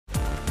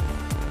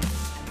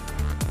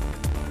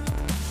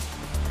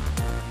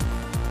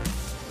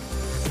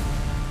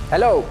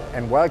Hello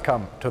and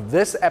welcome to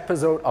this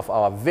episode of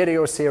our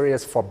video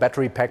series for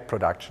battery pack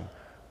production,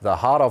 the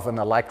heart of an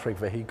electric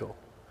vehicle.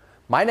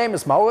 My name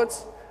is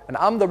Maurits and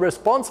I'm the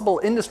responsible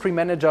industry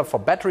manager for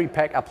battery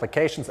pack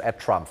applications at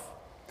TRUMPF.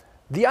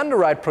 The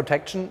underride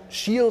protection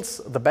shields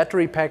the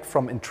battery pack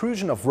from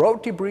intrusion of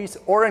road debris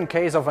or in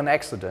case of an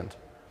accident.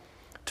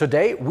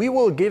 Today we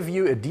will give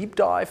you a deep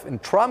dive in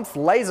TRUMPF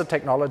laser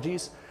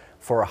technologies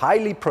for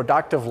highly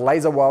productive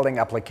laser welding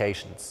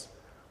applications.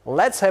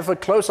 Let's have a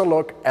closer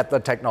look at the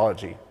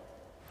technology.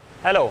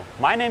 Hello,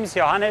 my name is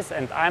Johannes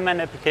and I'm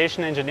an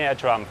application engineer at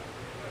TRUMPF.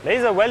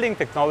 Laser welding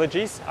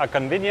technologies are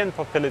convenient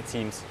for fillet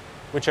seams,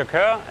 which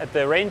occur at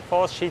the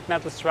reinforced sheet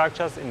metal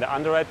structures in the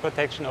underride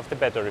protection of the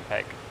battery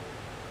pack.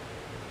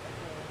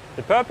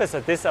 The purpose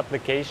of this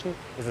application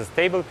is a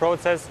stable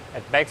process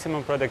at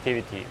maximum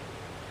productivity.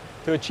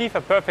 To achieve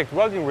a perfect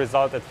welding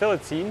result at fillet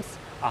seams,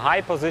 a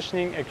high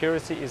positioning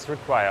accuracy is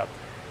required.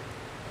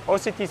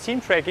 OCT seam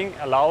tracking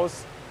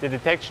allows the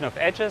detection of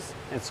edges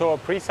and so a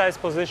precise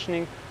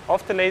positioning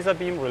of the laser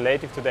beam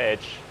relative to the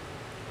edge.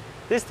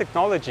 This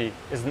technology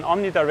is an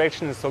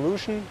omnidirectional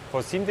solution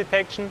for seam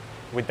detection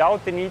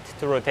without the need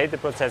to rotate the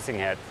processing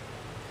head.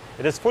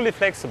 It is fully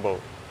flexible.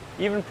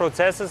 Even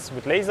processes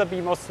with laser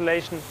beam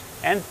oscillation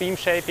and beam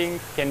shaping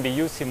can be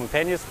used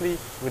simultaneously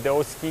with the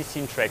OCT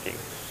seam tracking.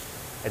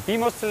 At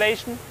beam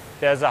oscillation,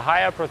 there is a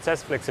higher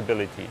process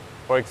flexibility,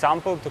 for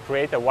example to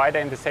create a wider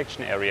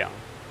intersection area.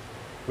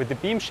 With the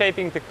beam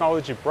shaping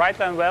technology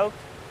Brightline Weld,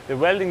 the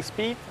welding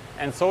speed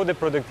and so the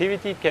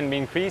productivity can be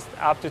increased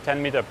up to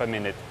 10 meters per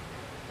minute.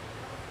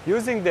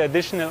 Using the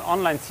additional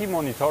online seam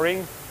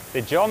monitoring,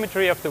 the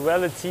geometry of the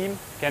welded seam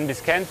can be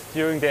scanned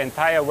during the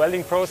entire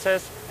welding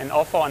process and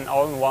offer an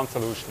all-in-one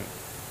solution.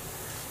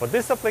 For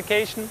this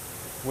application,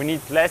 we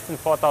need less than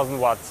 4000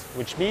 watts,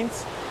 which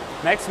means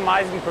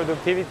maximizing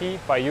productivity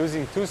by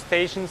using two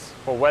stations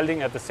for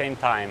welding at the same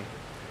time.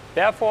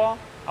 Therefore,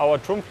 our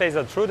TRUMPF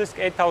Laser TrueDisc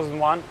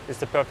 8001 is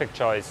the perfect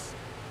choice.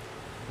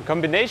 In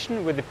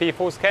combination with the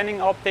PFO scanning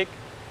optic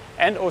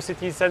and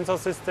OCT sensor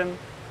system,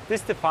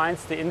 this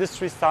defines the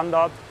industry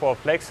standard for a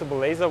flexible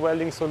laser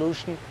welding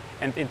solution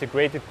and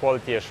integrated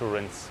quality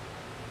assurance.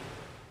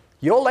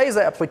 Your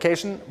laser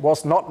application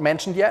was not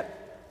mentioned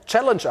yet?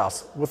 Challenge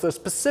us with the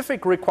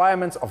specific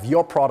requirements of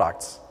your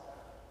products.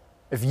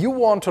 If you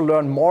want to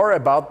learn more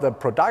about the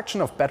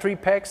production of battery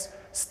packs,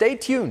 stay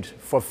tuned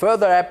for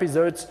further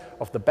episodes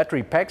of the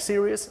Battery Pack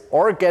series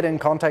or get in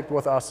contact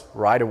with us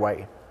right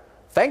away.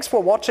 Thanks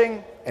for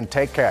watching and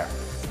take care.